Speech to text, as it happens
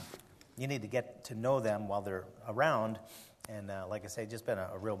you need to get to know them while they're around. And like I say, just been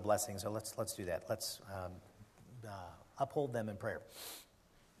a real blessing. So let's do that. Let's uphold them in prayer.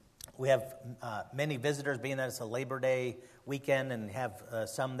 We have many visitors, being that it's a Labor Day weekend, and have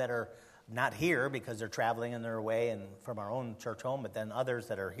some that are not here because they're traveling and they're away and from our own church home, but then others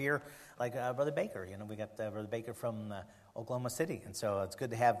that are here, like Brother Baker. We got Brother Baker from Oklahoma City, and so it's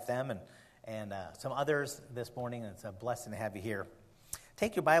good to have them and some others this morning, and it's a blessing to have you here.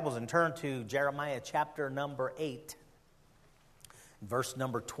 Take your Bibles and turn to Jeremiah chapter number 8, verse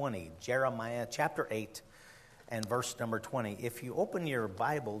number 20. Jeremiah chapter 8 and verse number 20. If you open your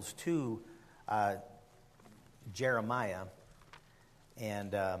Bibles to Jeremiah,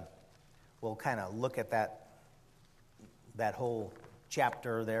 and we'll kind of look at that whole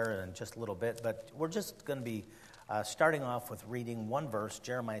chapter there in just a little bit, but we're just going to be starting off with reading one verse,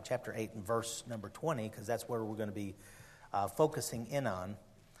 Jeremiah chapter 8 and verse number 20, because that's where we're going to be focusing in on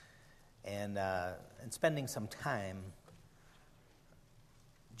and spending some time.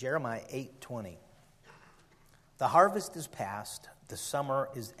 Jeremiah 8:20. The harvest is past, the summer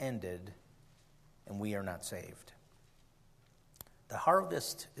is ended, and we are not saved. The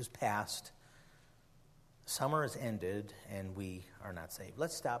harvest is past, summer is ended, and we are not saved.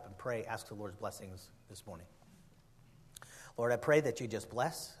 Let's stop and pray, ask the Lord's blessings this morning. Lord, I pray that you just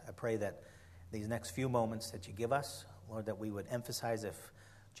bless. I pray that these next few moments that you give us, Lord, that we would emphasize if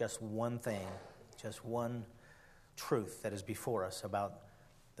just one thing, just one truth that is before us about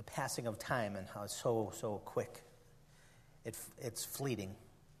the passing of time and how it's so quick. It's fleeting.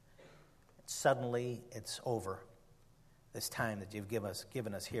 Suddenly, it's over. This time that you've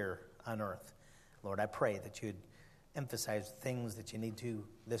given us here on earth. Lord, I pray that you'd emphasize things that you need to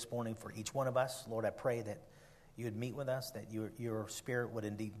this morning for each one of us. Lord, I pray that you would meet with us, that your Spirit would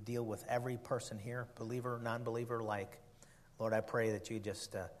indeed deal with every person here, believer, non-believer alike. Lord, I pray that you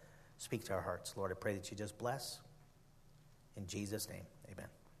just speak to our hearts. Lord, I pray that you just bless. In Jesus' name, amen.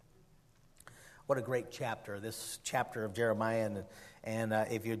 What a great chapter, this chapter of Jeremiah. And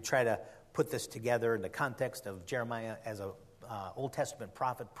if you try to put this together in the context of Jeremiah as a Old Testament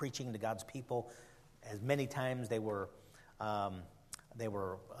prophet preaching to God's people, as many times they were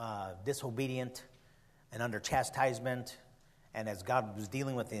disobedient and under chastisement, and as God was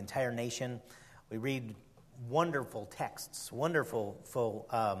dealing with the entire nation, we read wonderful texts, wonderful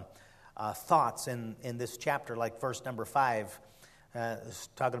thoughts in this chapter, like verse number 5, is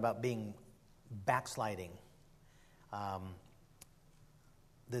talking about being backsliding.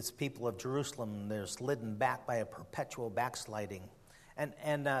 This people of Jerusalem, they're slidden back by a perpetual backsliding.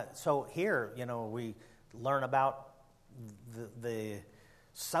 And so here, we learn about the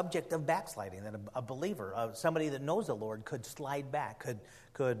subject of backsliding, that a believer, somebody that knows the Lord, could slide back,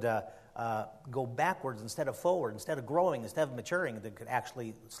 could go backwards instead of forward, instead of growing, instead of maturing, that could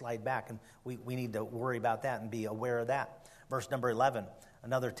actually slide back. And we need to worry about that and be aware of that. Verse number 11,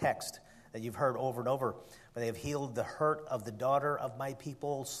 another text that you've heard over and over. But they have healed the hurt of the daughter of my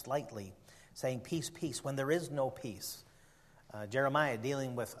people slightly, saying, peace, peace, when there is no peace. Jeremiah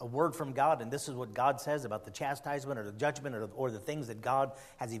dealing with a word from God, and this is what God says about the chastisement or the judgment or the things that God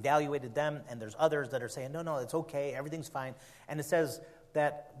has evaluated them. And there's others that are saying, no, it's okay, everything's fine. And it says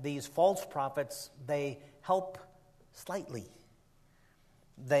that these false prophets, they help slightly.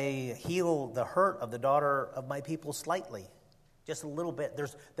 They heal the hurt of the daughter of my people slightly. Just a little bit.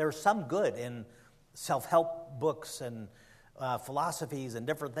 There's some good in self-help books and philosophies and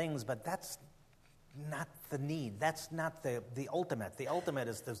different things, but that's not the need. That's not the ultimate. The ultimate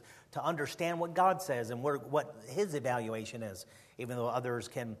is to understand what God says and what his evaluation is, even though others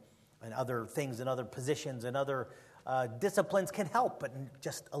can, and other things and other positions and other disciplines can help, but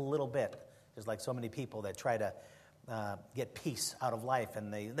just a little bit. Just like so many people that try to get peace out of life,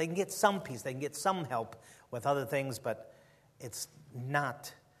 and they can get some peace, they can get some help with other things, but it's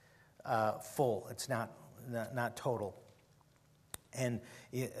not full. It's not total. And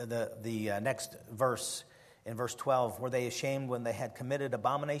the next verse, in verse 12, were they ashamed when they had committed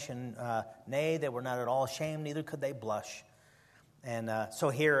abomination? Nay, they were not at all ashamed, neither could they blush. And so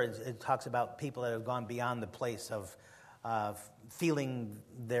here it talks about people that have gone beyond the place of feeling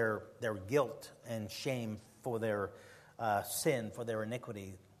their guilt and shame for their sin, for their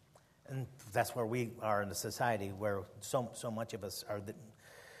iniquity. And that's where we are in the society, where so much of us are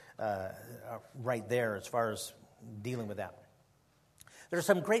right there as far as dealing with that. There are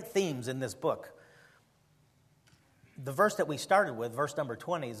some great themes in this book. The verse that we started with, verse number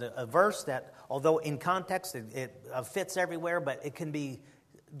 20, is a verse that, although in context it fits everywhere, but it can be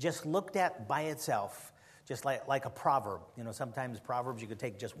just looked at by itself, just like a proverb. Sometimes proverbs you could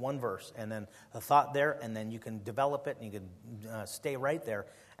take just one verse and then a thought there, and then you can develop it and you can stay right there.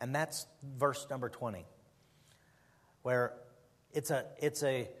 And that's verse number 20, where it's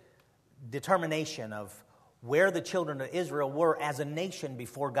a determination of where the children of Israel were as a nation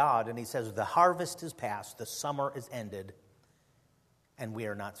before God. And he says, the harvest is past, the summer is ended, and we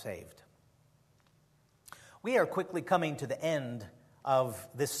are not saved. We are quickly coming to the end of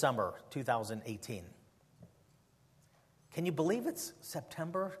this summer, 2018. Can you believe it's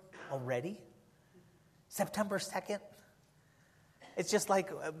September already? September 2nd? It's just like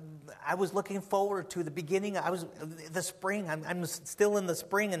I was looking forward to the beginning. The spring. I'm still in the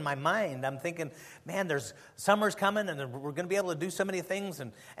spring in my mind. I'm thinking, man, there's summer's coming, and we're going to be able to do so many things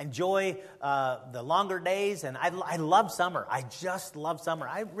and enjoy the longer days. And I love summer. I just love summer.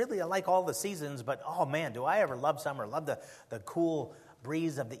 I like all the seasons, but oh man, do I ever love summer? I love the cool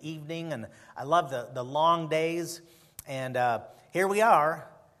breeze of the evening, and I love the long days. And here we are.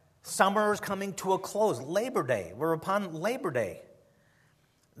 Summer is coming to a close. Labor Day. We're upon Labor Day.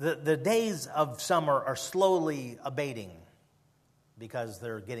 The days of summer are slowly abating because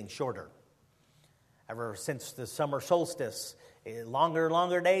they're getting shorter. Ever since the summer solstice, longer and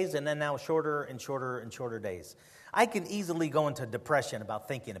longer days, and then now shorter and shorter and shorter days. I can easily go into depression about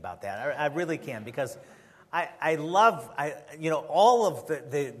thinking about that. I really can, because I love all of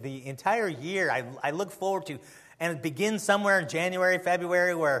the entire year. I look forward to, and it begins somewhere in January,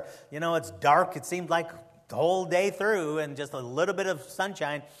 February, where it's dark. It seems like the whole day through, and just a little bit of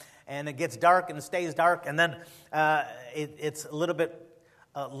sunshine, and it gets dark and it stays dark, and then it's a little bit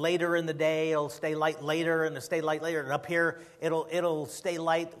later in the day. It'll stay light later, and it'll stay light later. And up here, it'll stay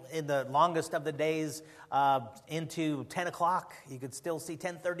light in the longest of the days into 10 o'clock. You could still see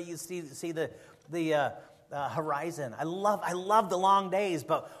 10:30. You see the horizon. I love the long days,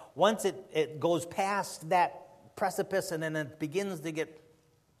 but once it goes past that precipice, and then it begins to get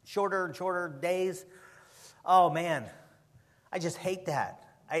shorter and shorter days. Oh, man, I just hate that.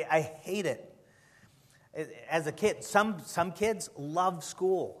 I hate it. As a kid, some kids love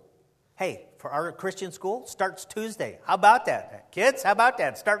school. Hey, for our Christian school, starts Tuesday. How about that? Kids, how about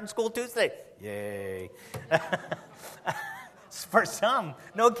that? Starting school Tuesday. Yay. For some,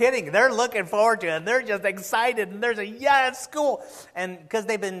 no kidding, they're looking forward to it, and they're just excited, and there's it's school. And because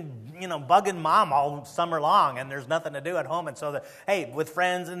they've been, bugging mom all summer long, and there's nothing to do at home, and so, with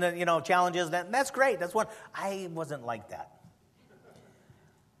friends and the, challenges, that's great. That's what, I wasn't like that.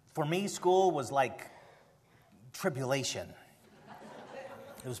 For me, school was like tribulation.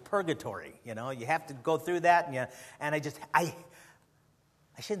 It was purgatory, you have to go through that, and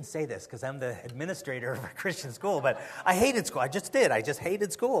I shouldn't say this because I'm the administrator of a Christian school, but I hated school. I just did. I just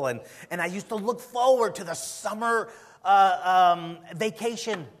hated school. And I used to look forward to the summer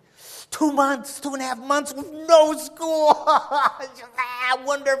vacation. 2 months, 2.5 months with no school.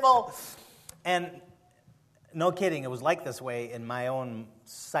 Wonderful. And no kidding, it was like this way in my own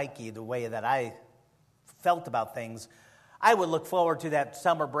psyche, the way that I felt about things. I would look forward to that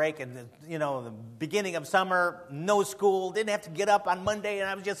summer break, and the beginning of summer, no school, didn't have to get up on Monday, and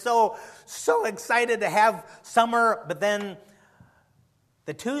I was just so excited to have summer. But then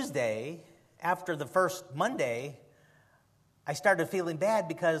the Tuesday after the first Monday, I started feeling bad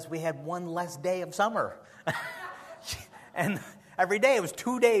because we had one less day of summer. And every day it was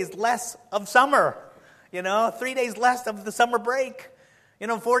 2 days less of summer, 3 days less of the summer break,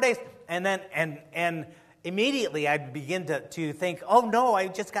 4 days. And then, and immediately I'd begin to think, oh no, I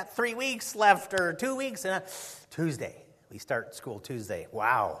just got 3 weeks left, or 2 weeks. And Tuesday, we start school Tuesday.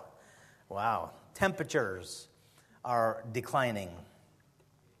 Wow. Temperatures are declining.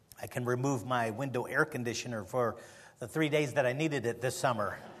 I can remove my window air conditioner for the 3 days that I needed it this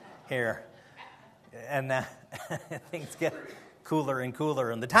summer here. And things get cooler and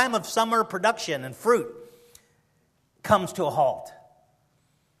cooler. And the time of summer production and fruit comes to a halt.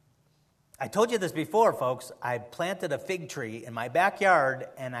 I told you this before, folks. I planted a fig tree in my backyard,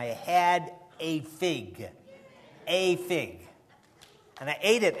 and I had a fig. A fig. And I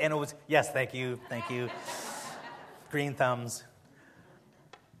ate it, and it was, yes, thank you. Green thumbs.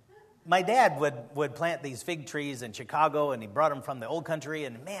 My dad would plant these fig trees in Chicago, and he brought them from the old country,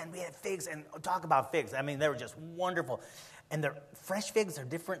 and man, we had figs, and talk about figs. I mean, they were just wonderful. And the fresh figs are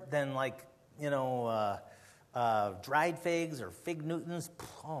different than dried figs or fig Newtons.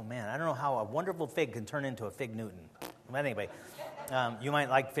 Oh man, I don't know how a wonderful fig can turn into a fig Newton. But anyway, you might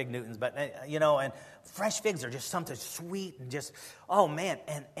like fig Newtons, but and fresh figs are just something sweet and just, oh man.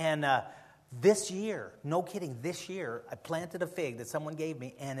 And this year, no kidding, this year I planted a fig that someone gave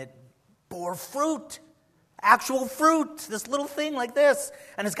me, and it bore fruit, actual fruit, this little thing like this,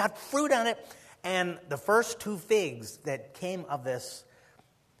 and it's got fruit on it. And the first 2 figs that came of this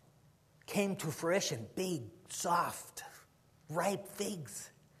came to fruition, big, soft, ripe figs.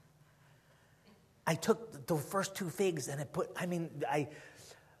 I took the first 2 figs and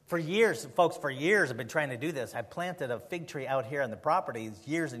for years, folks, I've been trying to do this. I planted a fig tree out here on the property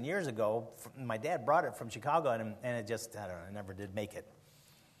years and years ago. My dad brought it from Chicago, and it just, I don't know, I never did make it.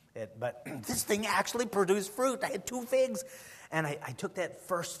 But this thing actually produced fruit. I had 2 figs, and I took that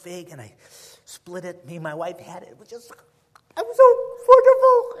first fig, and I split it. Me and my wife had it. It was so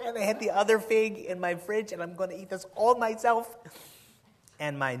wonderful. And I had the other fig in my fridge, and I'm going to eat this all myself.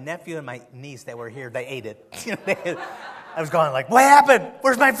 And my nephew and my niece that were here, they ate it. I was going like, what happened?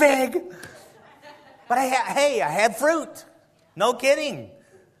 Where's my fig? But I had fruit. No kidding.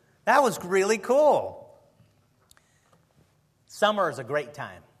 That was really cool. Summer is a great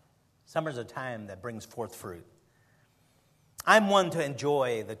time. Summer is a time that brings forth fruit. I'm one to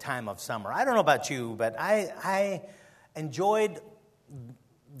enjoy the time of summer. I don't know about you, but I enjoyed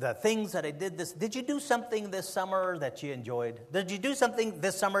the things that I did this. Did you do something this summer that you enjoyed? Did you do something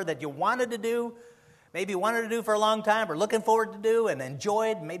this summer that you wanted to do? Maybe you wanted to do for a long time or looking forward to do and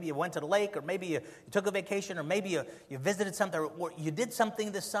enjoyed. Maybe you went to the lake, or maybe you took a vacation, or maybe you visited something, or you did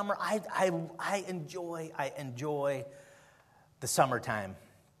something this summer. I enjoy the summertime.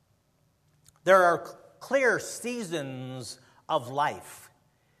 There are clear seasons of life.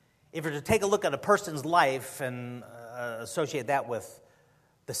 If you're to take a look at a person's life and associate that with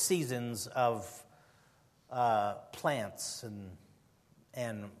the seasons of plants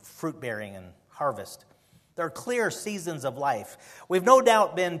and fruit bearing and harvest. There are clear seasons of life. We've no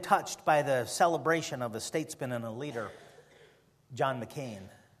doubt been touched by the celebration of a statesman and a leader, John McCain,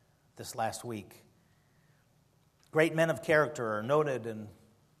 this last week. Great men of character are noted, and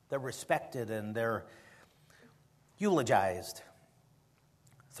they're respected, and they're eulogized.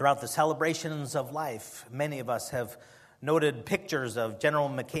 Throughout the celebrations of life, many of us have noted pictures of General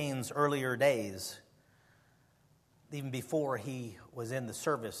McCain's earlier days, even before he was in the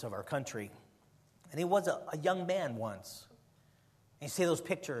service of our country. And he was a young man once. And you see those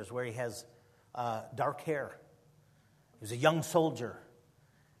pictures where he has dark hair. He was a young soldier,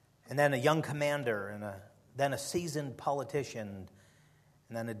 and then a young commander, and then a seasoned politician,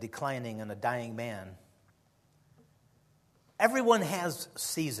 and then a declining and a dying man. Everyone has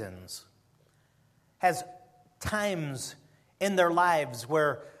seasons, has times in their lives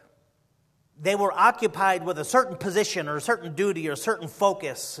where they were occupied with a certain position or a certain duty or a certain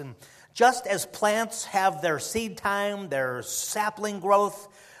focus. And just as plants have their seed time, their sapling growth,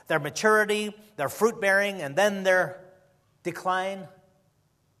 their maturity, their fruit bearing, and then their decline,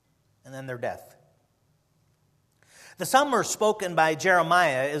 and then their death. The summer spoken by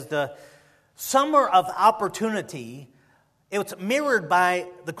Jeremiah is the summer of opportunity. It's mirrored by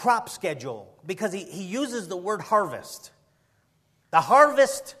the crop schedule because he uses the word harvest. The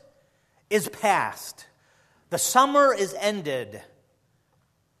harvest is past. The summer is ended.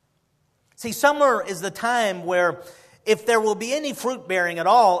 See, summer is the time where if there will be any fruit bearing at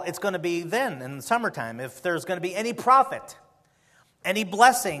all, it's going to be then in the summertime. If there's going to be any profit, any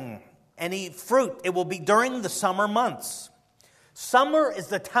blessing, any fruit, it will be during the summer months. Summer is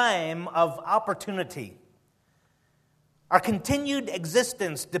the time of opportunity. Our continued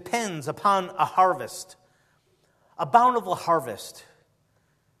existence depends upon a harvest, a bountiful harvest.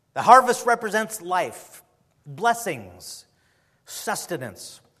 The harvest represents life, blessings,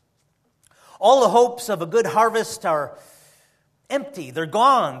 sustenance. All the hopes of a good harvest are empty. They're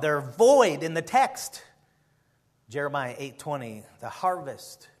gone. They're void in the text. Jeremiah 8:20, the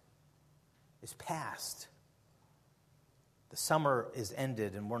harvest is past. The summer is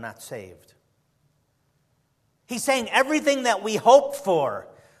ended and we're not saved. He's saying everything that we hope for,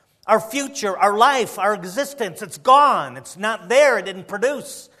 our future, our life, our existence, it's gone. It's not there. It didn't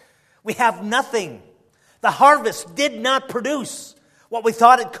produce. We have nothing. The harvest did not produce what we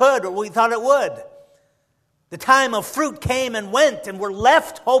thought it could or we thought it would. The time of fruit came and went, and we're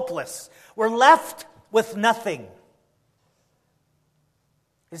left hopeless. We're left with nothing.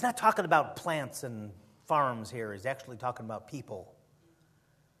 He's not talking about plants and farms here. He's actually talking about people.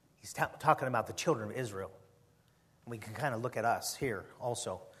 He's talking about the children of Israel. We can kind of look at us here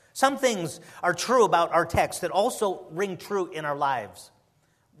also. Some things are true about our text that also ring true in our lives.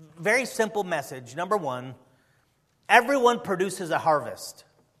 Very simple message. Number one, everyone produces a harvest.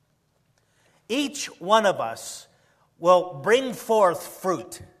 Each one of us will bring forth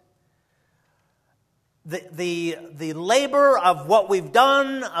fruit. The labor of what we've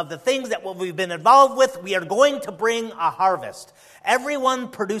done, of the things that we've been involved with, we are going to bring a harvest. Everyone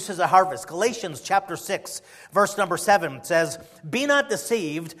produces a harvest. Galatians chapter 6, verse number 7 says, "Be not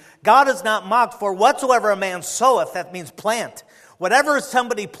deceived, God is not mocked, for whatsoever a man soweth," that means plant. Whatever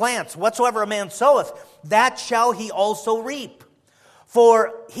somebody plants, whatsoever a man soweth, that shall he also reap.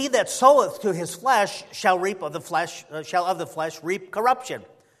 For he that soweth to his flesh shall of the flesh reap corruption.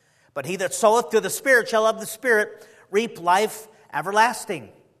 But he that soweth to the Spirit shall of the Spirit reap life everlasting.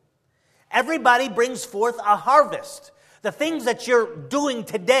 Everybody brings forth a harvest. The things that you're doing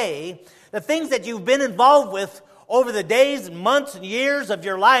today, the things that you've been involved with over the days and months and years of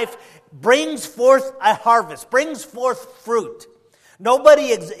your life, brings forth a harvest, brings forth fruit. Nobody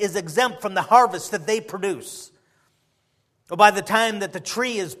is exempt from the harvest that they produce. By the time that the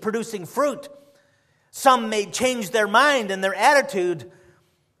tree is producing fruit, some may change their mind and their attitude,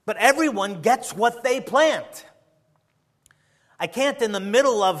 but everyone gets what they plant. I can't, in the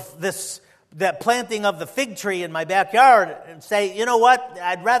middle of that planting of the fig tree in my backyard, and say, you know what,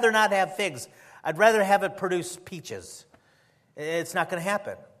 I'd rather not have figs. I'd rather have it produce peaches. It's not going to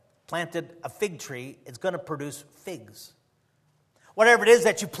happen. Planted a fig tree, it's going to produce figs. Whatever it is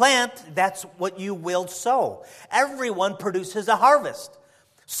that you plant, that's what you will sow. Everyone produces a harvest.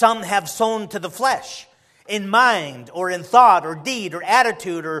 Some have sown to the flesh, in mind or in thought or deed or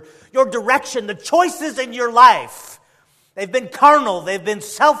attitude or your direction, the choices in your life. They've been carnal, they've been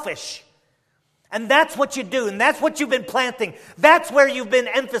selfish. And that's what you do, and that's what you've been planting. That's where you've been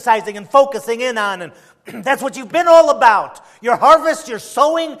emphasizing and focusing in on, and that's what you've been all about. Your harvest, your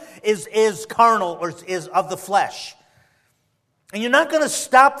sowing is carnal or is of the flesh. And you're not going to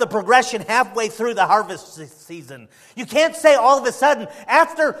stop the progression halfway through the harvest season. You can't say all of a sudden,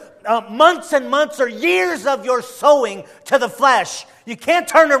 after months and months or years of your sowing to the flesh, you can't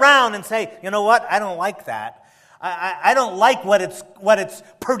turn around and say, you know what, I don't like that. I don't like what it's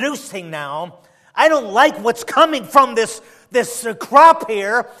producing now. I don't like what's coming from this crop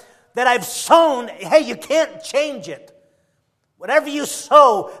here that I've sown. Hey, you can't change it. Whatever you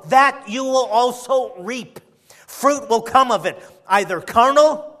sow, that you will also reap. Fruit will come of it. Either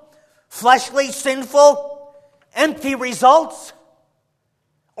carnal, fleshly, sinful, empty results,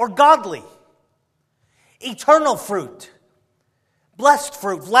 or godly. Eternal fruit, blessed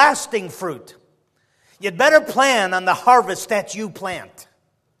fruit, lasting fruit. You'd better plan on the harvest that you plant.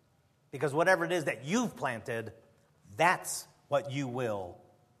 Because whatever it is that you've planted, that's what you will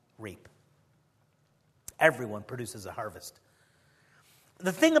reap. Everyone produces a harvest.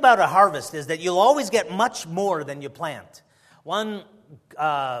 The thing about a harvest is that you'll always get much more than you plant. One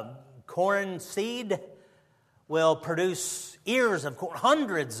corn seed will produce ears of corn,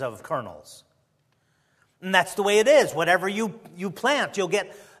 hundreds of kernels. And that's the way it is. Whatever you plant, you'll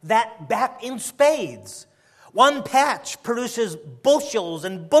get that back in spades. One patch produces bushels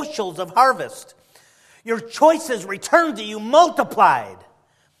and bushels of harvest. Your choices return to you multiplied.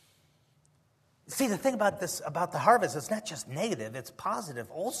 See, the thing about the harvest, it's not just negative, it's positive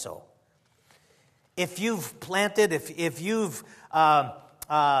also. If you've planted, if you've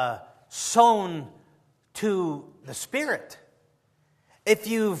sown to the Spirit, if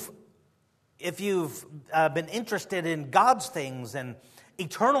you've been interested in God's things and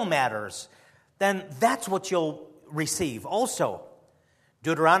eternal matters, then that's what you'll receive. Also,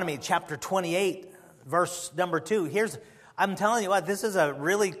 Deuteronomy chapter 28, verse number 2. I'm telling you what, this is a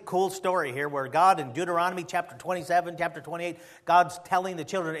really cool story here where God in Deuteronomy chapter 27, chapter 28, God's telling the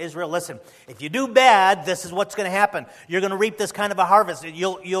children of Israel, listen, if you do bad, this is what's going to happen. You're going to reap this kind of a harvest.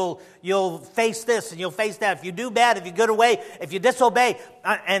 You'll face this and you'll face that. If you do bad, if you go away, if you disobey,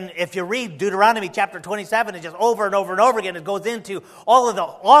 and if you read Deuteronomy chapter 27, it's just over and over and over again, it goes into all of the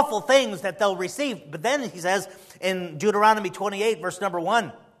awful things that they'll receive. But then he says in Deuteronomy 28, verse number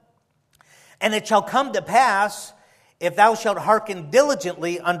 1, and it shall come to pass, if thou shalt hearken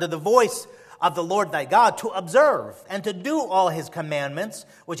diligently unto the voice of the Lord thy God, to observe and to do all his commandments,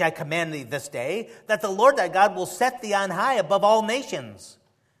 which I command thee this day, that the Lord thy God will set thee on high above all nations.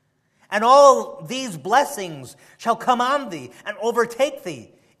 And all these blessings shall come on thee and overtake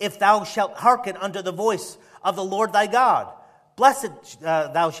thee, if thou shalt hearken unto the voice of the Lord thy God. Blessed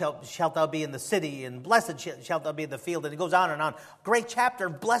shalt thou be in the city, and blessed shalt thou be in the field. And it goes on and on. Great chapter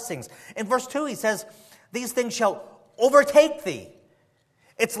of blessings. In verse 2 he says, these things shall overtake thee.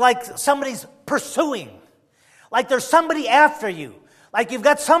 It's like somebody's pursuing. Like there's somebody after you. Like you've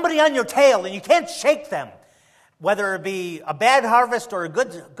got somebody on your tail and you can't shake them. Whether it be a bad harvest or a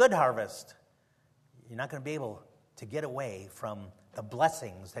good harvest, you're not going to be able to get away from the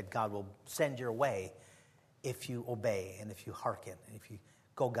blessings that God will send your way if you obey and if you hearken and if you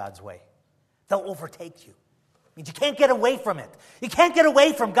go God's way. They'll overtake you. It means you can't get away from it. You can't get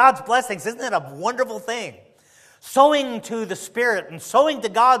away from God's blessings. Isn't that a wonderful thing? Sowing to the Spirit and sowing to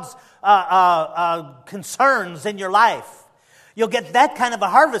God's concerns in your life. You'll get that kind of a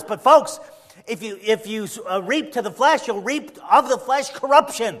harvest. But folks, if you reap to the flesh, you'll reap of the flesh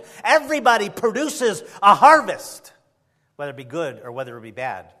corruption. Everybody produces a harvest. whether it be good or whether it be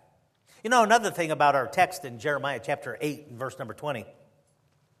bad. You know, another thing about our text in Jeremiah chapter 8, verse number 20, it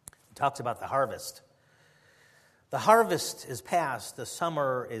talks about the harvest. The harvest is past, the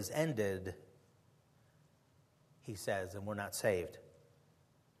summer is ended, he says, and we're not saved.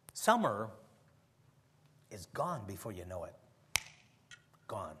 Summer is gone before you know it.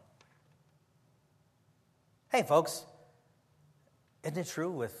 Gone. Hey, folks, isn't it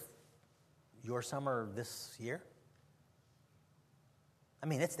true with your summer this year? I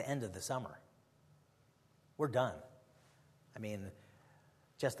mean, it's the end of the summer. We're done. I mean,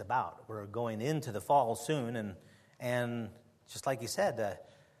 just about. We're going into the fall soon, and just like you said,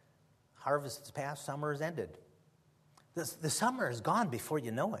 harvest is past, summer is ended. The summer is gone before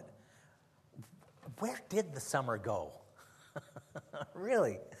you know it. Where did the summer go?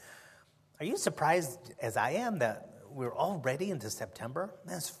 Really? Are you surprised, as I am, that we're already into September?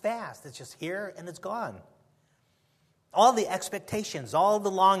 It's fast. It's just here and it's gone. All the expectations, all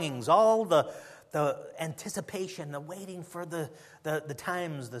the longings, all the anticipation, the waiting for the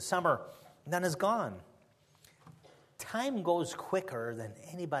times, the summer, none is gone. Time goes quicker than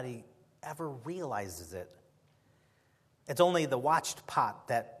anybody ever realizes it. It's only the watched pot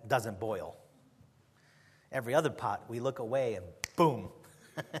that doesn't boil. Every other pot, we look away and boom,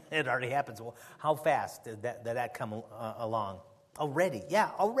 it already happens. Well, how fast did that come along? Already,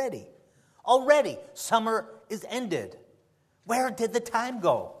 already. Summer is ended. Where did the time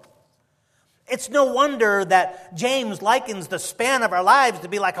go? It's no wonder that James likens the span of our lives to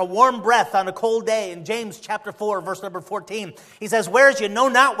be like a warm breath on a cold day. In James chapter 4, verse number 14, he says, "Whereas you know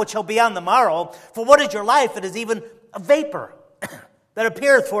not what shall be on the morrow, for what is your life? It is even a vapor that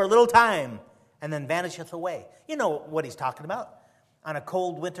appeareth for a little time and then vanisheth away." You know what he's talking about. On a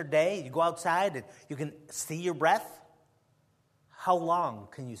cold winter day, you go outside and you can see your breath. How long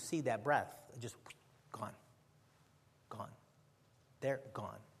can you see that breath? Just gone. They're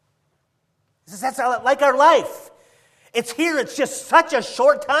gone. He says, that's like our life. It's here, it's just such a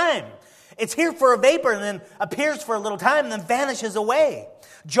short time. It's here for a vapor and then appears for a little time and then vanishes away.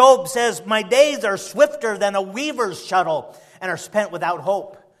 Job says, "My days are swifter than a weaver's shuttle and are spent without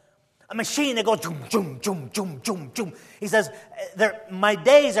hope." A machine that goes, zoom, zoom, zoom, zoom, zoom, zoom. He says, my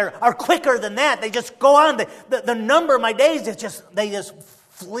days are quicker than that. They just go on. The number of my days, they just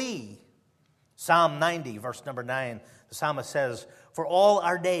flee. Psalm 90, verse number 9, the psalmist says, "For all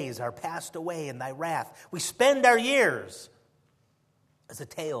our days are passed away in thy wrath. We spend our years as a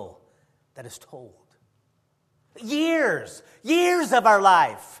tale that is told." Years of our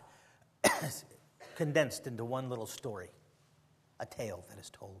life condensed into one little story, a tale that is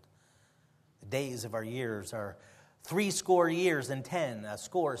told. The days of our years are 70 years and 10. A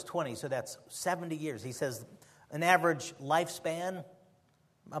score is 20, so that's 70 years. He says an average lifespan,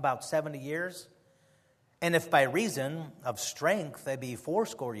 about 70 years. And if by reason of strength they be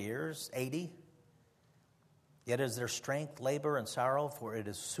 80 years, 80, yet is their strength labor and sorrow, for it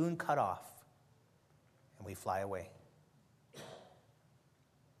is soon cut off, and we fly away.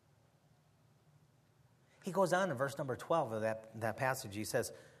 He goes on in verse number 12 of that passage. He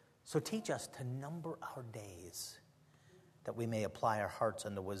says, "So teach us to number our days, that we may apply our hearts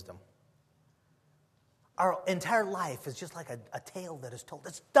unto wisdom." Our entire life is just like a tale that is told.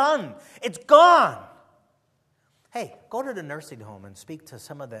 It's done. It's gone. Hey, go to the nursing home and speak to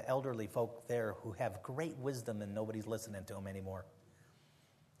some of the elderly folk there who have great wisdom and nobody's listening to them anymore.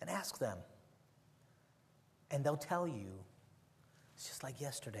 And ask them. And they'll tell you, it's just like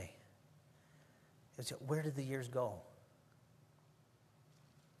yesterday. Where did the years go?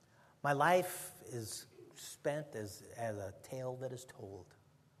 My life is spent as a tale that is told.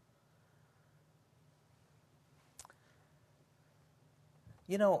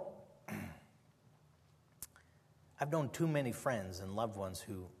 You know, I've known too many friends and loved ones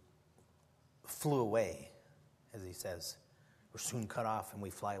who flew away, as he says. We're soon cut off and we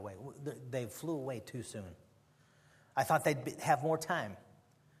fly away. They flew away too soon. I thought they'd have more time.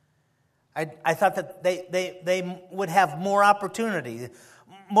 I thought that they would have more opportunity,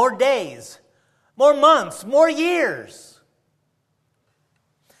 more days, more months, more years.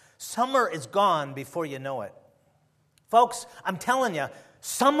 Summer is gone before you know it. Folks, I'm telling you,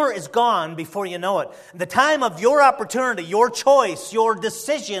 summer is gone before you know it. The time of your opportunity, your choice, your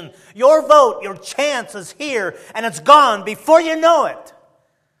decision, your vote, your chance is here, and it's gone before you know it.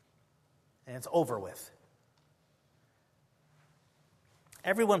 And it's over with.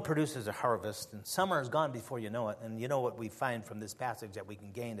 Everyone produces a harvest, and summer is gone before you know it. And you know what we find from this passage that we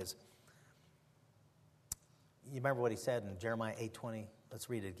can gain is, you remember what he said in Jeremiah 8:20? Let's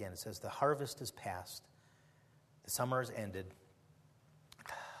read it again. It says, "The harvest is past, the summer is ended,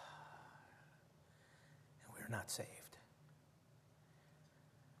 and we're not saved."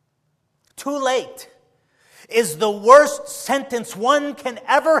 too late is the worst sentence one can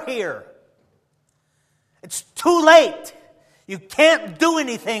ever hear. It's too late. You can't do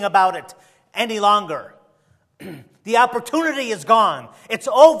anything about it any longer. The opportunity is gone. It's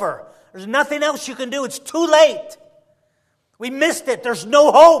over. There's nothing else you can do. It's too late. We missed it. There's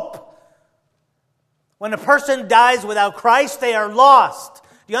no hope. When a person dies without Christ, they are lost.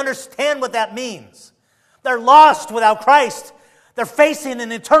 Do you understand what that means? They're lost without Christ. They're facing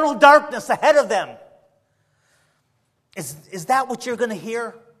an eternal darkness ahead of them. Is that what you're going to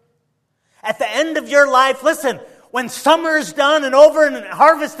hear? At the end of your life, listen, when summer is done and over and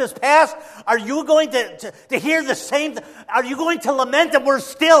harvest is past, are you going to hear the same? Are you going to lament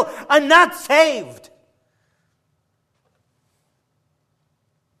that I'm not saved?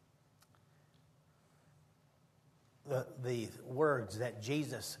 The words that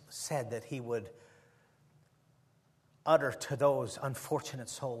Jesus said that he would utter to those unfortunate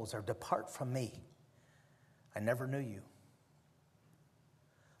souls are, "Depart from me. I never knew you."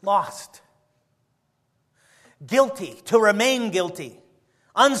 Lost. Guilty, to remain guilty.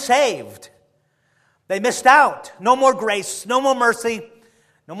 Unsaved. They missed out. No more grace, no more mercy,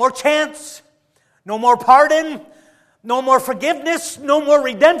 no more chance, no more pardon, no more forgiveness, no more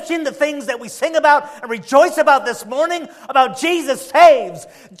redemption. The things that we sing about and rejoice about this morning, about Jesus saves.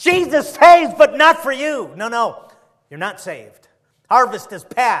 Jesus saves, but not for you. No, you're not saved. Harvest is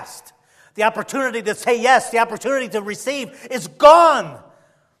past. The opportunity to say yes, the opportunity to receive is gone.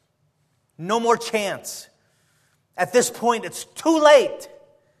 No more chance. At this point, it's too late.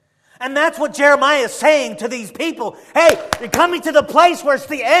 And that's what Jeremiah is saying to these people. Hey, you're coming to the place where it's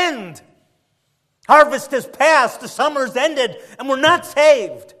the end. Harvest is past, the summer's ended, and we're not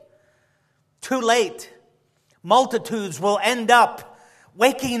saved. Too late. Multitudes will end up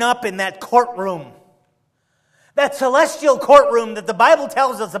waking up in that courtroom. That celestial courtroom that the Bible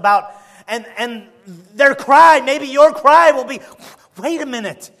tells us about. And their cry, maybe your cry will be, wait a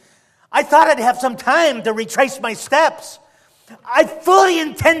minute. I thought I'd have some time to retrace my steps. I fully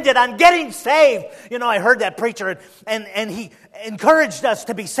intended on getting saved. I heard that preacher and he encouraged us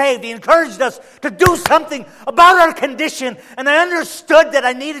to be saved. He encouraged us to do something about our condition. And I understood that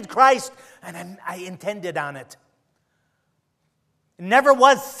I needed Christ and I intended on it. It never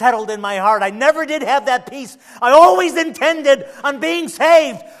was settled in my heart. I never did have that peace. I always intended on being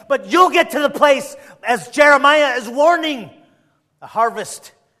saved. But you'll get to the place, as Jeremiah is warning, the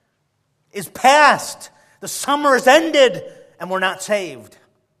harvest is past. The summer is ended. And we're not saved.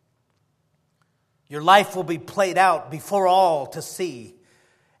 Your life will be played out before all to see.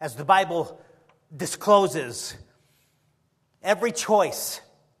 As the Bible discloses, every choice,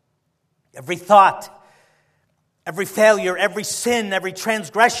 every thought, every failure, every sin, every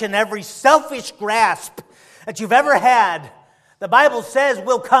transgression, every selfish grasp that you've ever had, the Bible says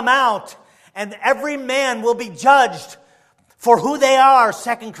will come out, and every man will be judged for who they are.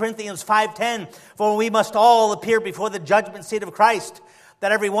 2 Corinthians 5:10, for we must all appear before the judgment seat of Christ,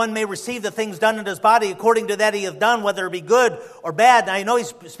 that every one may receive the things done in his body according to that he hath done, whether it be good or bad. Now, I know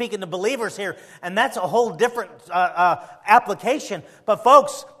he's speaking to believers here, and that's a whole different application. But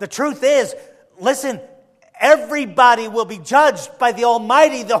folks, the truth is, listen, everybody will be judged by the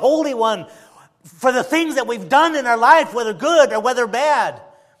Almighty, the Holy One, for the things that we've done in our life, whether good or whether bad.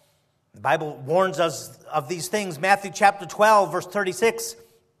 The Bible warns us of these things. Matthew chapter 12, verse 36.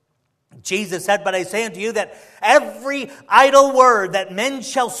 Jesus said, but I say unto you that every idle word that men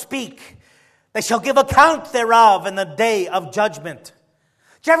shall speak, they shall give account thereof in the day of judgment.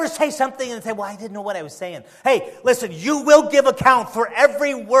 Did you ever say something and say, well, I didn't know what I was saying? Hey, listen, you will give account for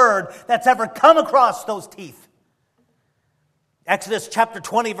every word that's ever come across those teeth. Exodus chapter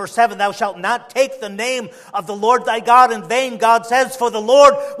 20, verse 7, thou shalt not take the name of the Lord thy God in vain. God says, for the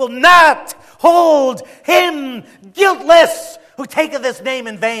Lord will not hold him guiltless who taketh his name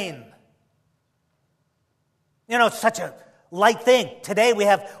in vain. It's such a light thing. Today we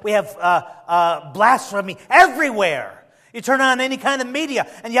have blasphemy everywhere. You turn on any kind of media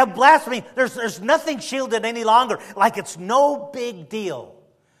and you have blasphemy. There's nothing shielded any longer. Like it's no big deal.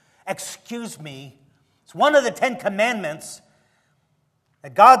 Excuse me. It's one of the 10 commandments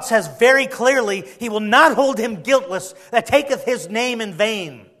that God says very clearly, he will not hold him guiltless that taketh his name in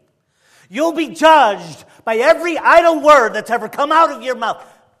vain. You'll be judged by every idle word that's ever come out of your mouth.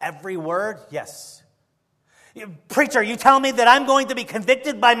 Every word? Yes. Preacher, you tell me that I'm going to be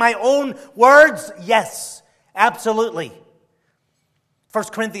convicted by my own words? Yes, absolutely. 1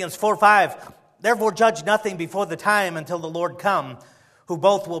 Corinthians 4:5, therefore judge nothing before the time until the Lord come, who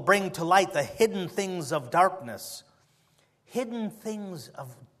both will bring to light the hidden things of darkness. Hidden things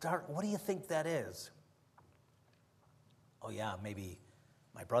of dark. What do you think that is? Oh yeah, maybe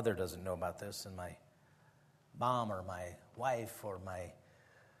My brother doesn't know about this, and my mom or my wife or my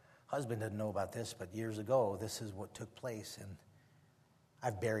husband didn't know about this, but years ago, this is what took place, and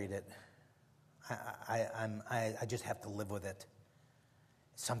I've buried it. I just have to live with it.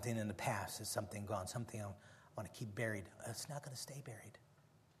 It's something in the past. It's something gone. Something I want to keep buried. It's not going to stay buried.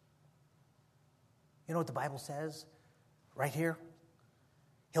 You know what the Bible says right here?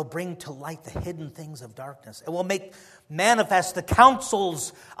 He'll bring to light the hidden things of darkness. It will make manifest the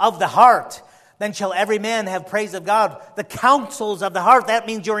counsels of the heart. Then shall every man have praise of God. The counsels of the heart, that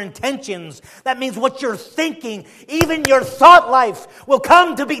means your intentions. That means what you're thinking. Even your thought life will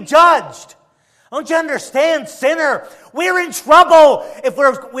come to be judged. Don't you understand, sinner? We're in trouble if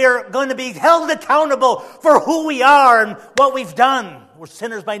we're going to be held accountable for who we are and what we've done. We're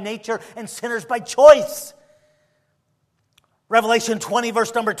sinners by nature and sinners by choice. Revelation 20,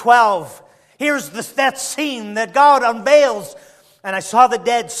 verse number 12. Here's that scene that God unveils. And I saw the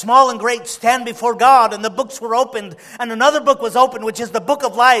dead, small and great, stand before God, and the books were opened, and another book was opened, which is the book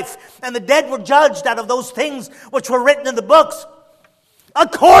of life. And the dead were judged out of those things which were written in the books,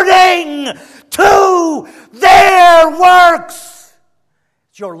 according to their works.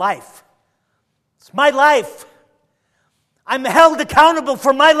 It's your life. It's my life. I'm held accountable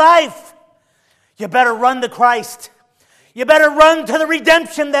for my life. You better run to Christ. You better run to the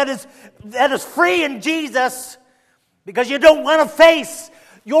redemption that is free in Jesus, because you don't want to face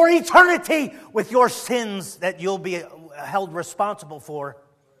your eternity with your sins that you'll be held responsible for.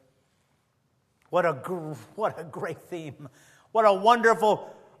 What a great theme. What a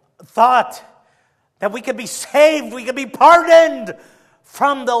wonderful thought that we could be saved, we could be pardoned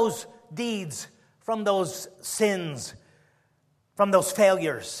from those deeds, from those sins, from those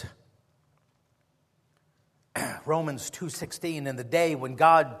failures. Romans 2:16, in the day when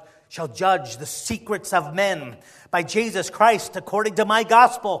God shall judge the secrets of men by Jesus Christ according to my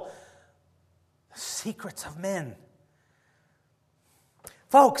gospel. The secrets of men.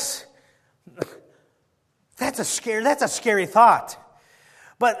 Folks, that's a scary thought.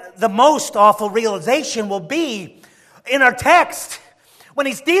 But the most awful realization will be in our text when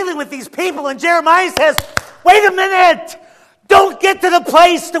he's dealing with these people, and Jeremiah says, wait a minute, don't get to the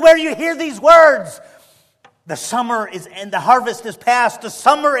place to where you hear these words. The summer is end. The harvest is past. The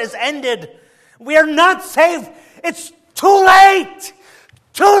summer is ended. We are not saved. It's too late.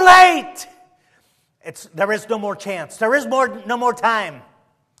 Too late. There is no more chance. There is no more time.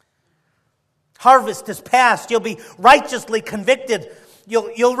 Harvest is past. You'll be righteously convicted.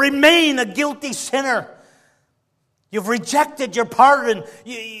 You'll remain a guilty sinner. You've rejected your pardon.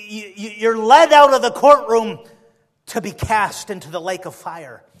 You're led out of the courtroom to be cast into the lake of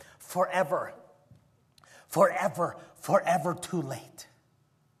fire forever. Forever, forever too late.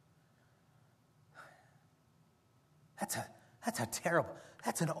 That's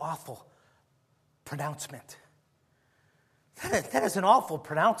an awful pronouncement. That is an awful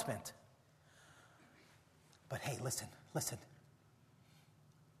pronouncement. But hey, listen.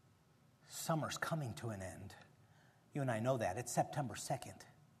 Summer's coming to an end. You and I know that. It's September 2nd.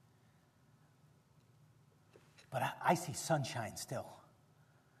 But I see sunshine still.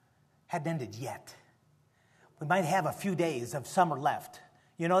 Hadn't ended yet. We might have a few days of summer left.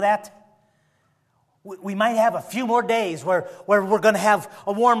 You know that? We might have a few more days where we're going to have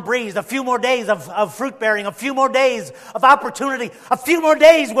a warm breeze, a few more days of fruit bearing, a few more days of opportunity, a few more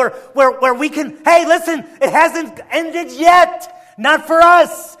days where we can, hey, listen, it hasn't ended yet. Not for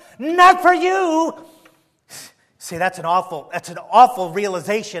us, not for you. See, that's an awful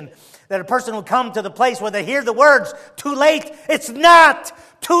realization that a person will come to the place where they hear the words, too late. It's not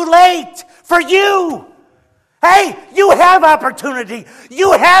too late for you. Hey, you have opportunity.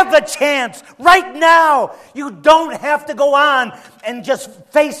 You have a chance right now. You don't have to go on and just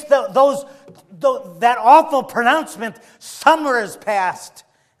face that awful pronouncement. Summer is past,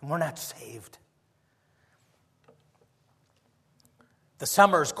 and we're not saved. The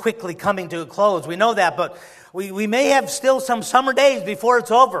summer is quickly coming to a close. We know that, but we may have still some summer days before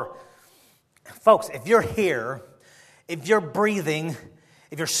it's over. Folks, if you're here, if you're breathing,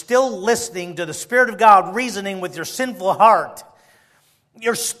 if you're still listening to the Spirit of God reasoning with your sinful heart,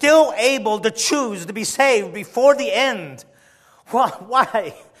 you're still able to choose to be saved before the end.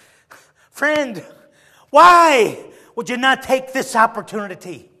 Why? Friend, why would you not take this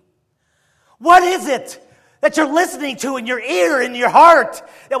opportunity? What is it that you're listening to in your ear, in your heart,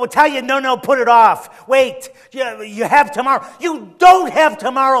 that will tell you, no, put it off. Wait, you have tomorrow. You don't have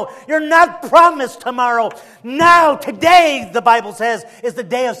tomorrow. You're not promised tomorrow. Now, today, the Bible says, is the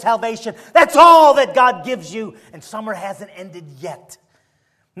day of salvation. That's all that God gives you. And summer hasn't ended yet.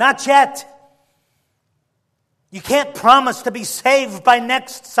 Not yet. You can't promise to be saved by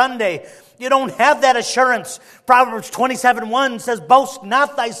next Sunday. You don't have that assurance. Proverbs 27:1 says, "Boast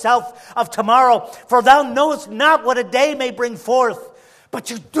not thyself of tomorrow, for thou knowest not what a day may bring forth." But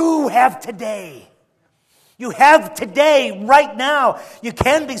you do have today. You have today, right now. You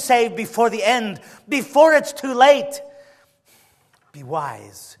can be saved before the end, before it's too late. Be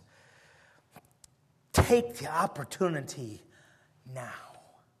wise. Take the opportunity now.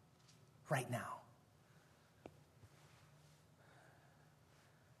 Right now.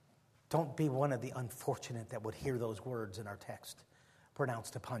 Don't be one of the unfortunate that would hear those words in our text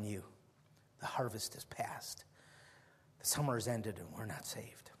pronounced upon you. The harvest is past. The summer is ended and we're not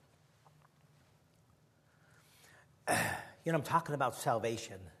saved. I'm talking about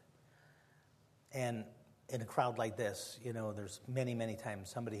salvation. And in a crowd like this, there's many, many times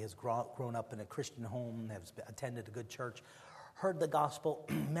somebody has grown up in a Christian home, has attended a good church, heard the gospel,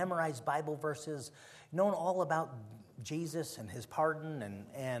 memorized Bible verses, known all about Jesus and his pardon,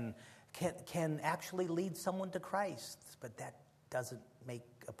 and can actually lead someone to Christ. But that doesn't make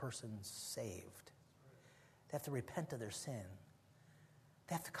a person saved. They have to repent of their sin.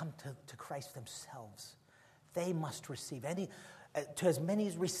 They have to come to Christ themselves. They must receive. To as many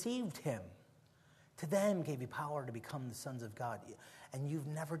as received him, to them gave you power to become the sons of God. And you've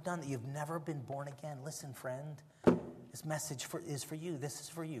never done that. You've never been born again. Listen, friend, this message is for you. This is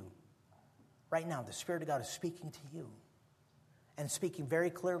for you. Right now, the Spirit of God is speaking to you. And speaking very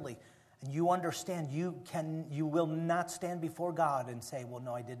clearly. And you understand you will not stand before God and say, well,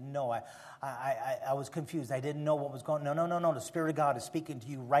 no, I didn't know. I was confused. I didn't know what was going on. No. The Spirit of God is speaking to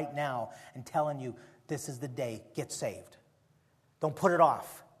you right now and telling you, this is the day. Get saved. Don't put it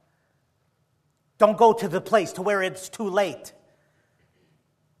off. Don't go to the place to where it's too late.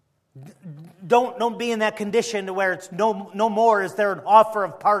 Don't be in that condition to where it's no more is there an offer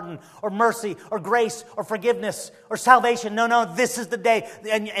of pardon or mercy or grace or forgiveness or salvation. No, this is the day.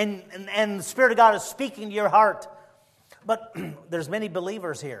 And the Spirit of God is speaking to your heart. But there's many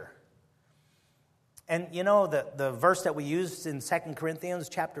believers here. And the verse that we used in 2 Corinthians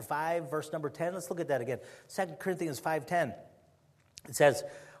chapter 5, verse number 10, let's look at that again. 2 Corinthians 5:10. It says,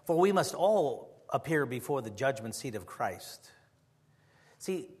 "For we must all appear before the judgment seat of Christ."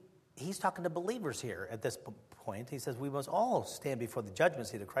 See, he's talking to believers here at this point. He says, we must all stand before the judgment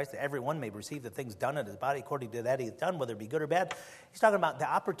seat of Christ, that everyone may receive the things done in his body according to that he has done, whether it be good or bad. He's talking about the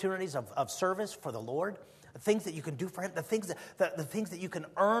opportunities of service for the Lord, the things that you can do for him, the things that you can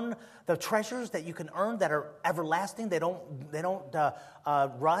earn, the treasures that you can earn that are everlasting. They don't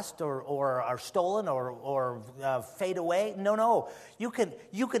rust or are stolen or fade away. No. You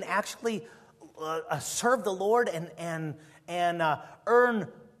can actually serve the Lord and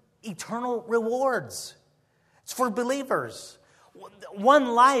earn eternal rewards. It's for believers.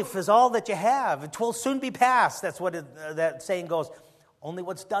 One life is all that you have. It will soon be past. That's what that saying goes. Only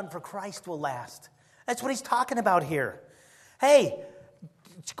what's done for Christ will last. That's what he's talking about here. Hey,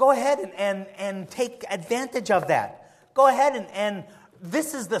 go ahead and take advantage of that. Go ahead and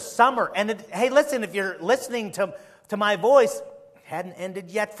this is the summer. And hey, listen, if you're listening to my voice, it hadn't ended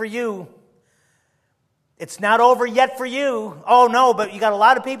yet for you. It's not over yet for you. Oh, no, but you got a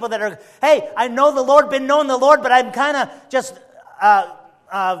lot of people that are, hey, I know the Lord, been knowing the Lord, but I'm kind of just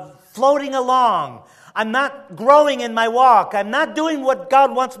floating along. I'm not growing in my walk. I'm not doing what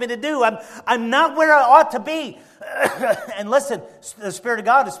God wants me to do. I'm not where I ought to be. And listen, the Spirit of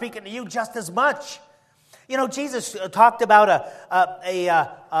God is speaking to you just as much. Jesus talked about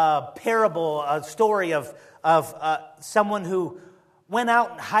a parable, a story of someone who went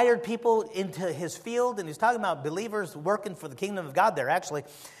out and hired people into his field, and he's talking about believers working for the kingdom of God there, actually.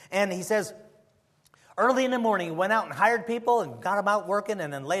 And he says, early in the morning, he went out and hired people and got them out working,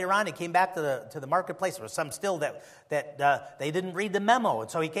 and then later on, he came back to the marketplace. There was some still that they didn't read the memo, and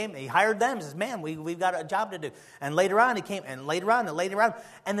so he hired them. He says, man, we've got a job to do. And later on, he came, and later on,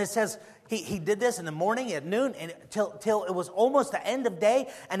 and it says he did this in the morning, at noon, and till it was almost the end of day,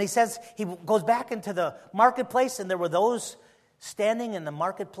 and he says he goes back into the marketplace, and there were those standing in the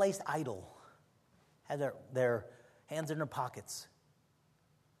marketplace idle, had their hands in their pockets.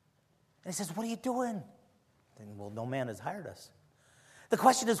 And he says, what are you doing? And, well, no man has hired us. The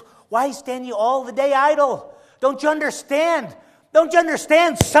question is, why stand you all the day idle? Don't you understand? Don't you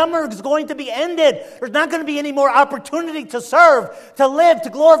understand? Summer is going to be ended. There's not going to be any more opportunity to serve, to live, to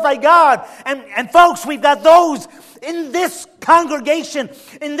glorify God. And folks, we've got those in this congregation,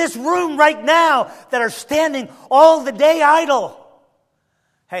 in this room right now, that are standing all the day idle.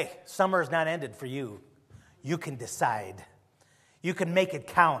 Hey, summer is not ended for you. You can decide. You can make it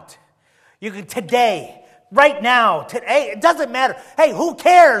count. You can today Right now, today, it doesn't matter. Hey, who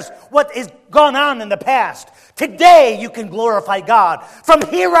cares what has gone on in the past? Today, you can glorify God. From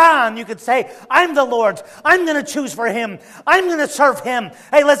here on, you could say, I'm the Lord's. I'm going to choose for Him. I'm going to serve Him.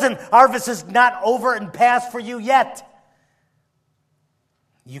 Hey, listen, harvest is not over and past for you yet.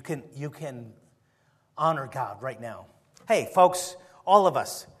 You can honor God right now. Hey, folks, all of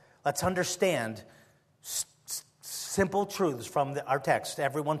us, let's understand simple truths from our text.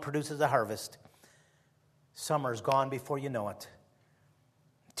 Everyone produces a harvest. Summer's gone before you know it.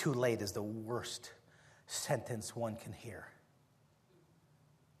 Too late is the worst sentence one can hear.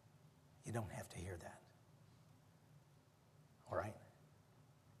 You don't have to hear that. All right?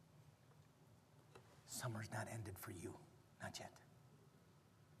 Summer's not ended for you. Not yet.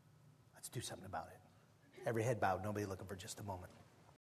 Let's do something about it. Every head bowed, nobody looking for just a moment.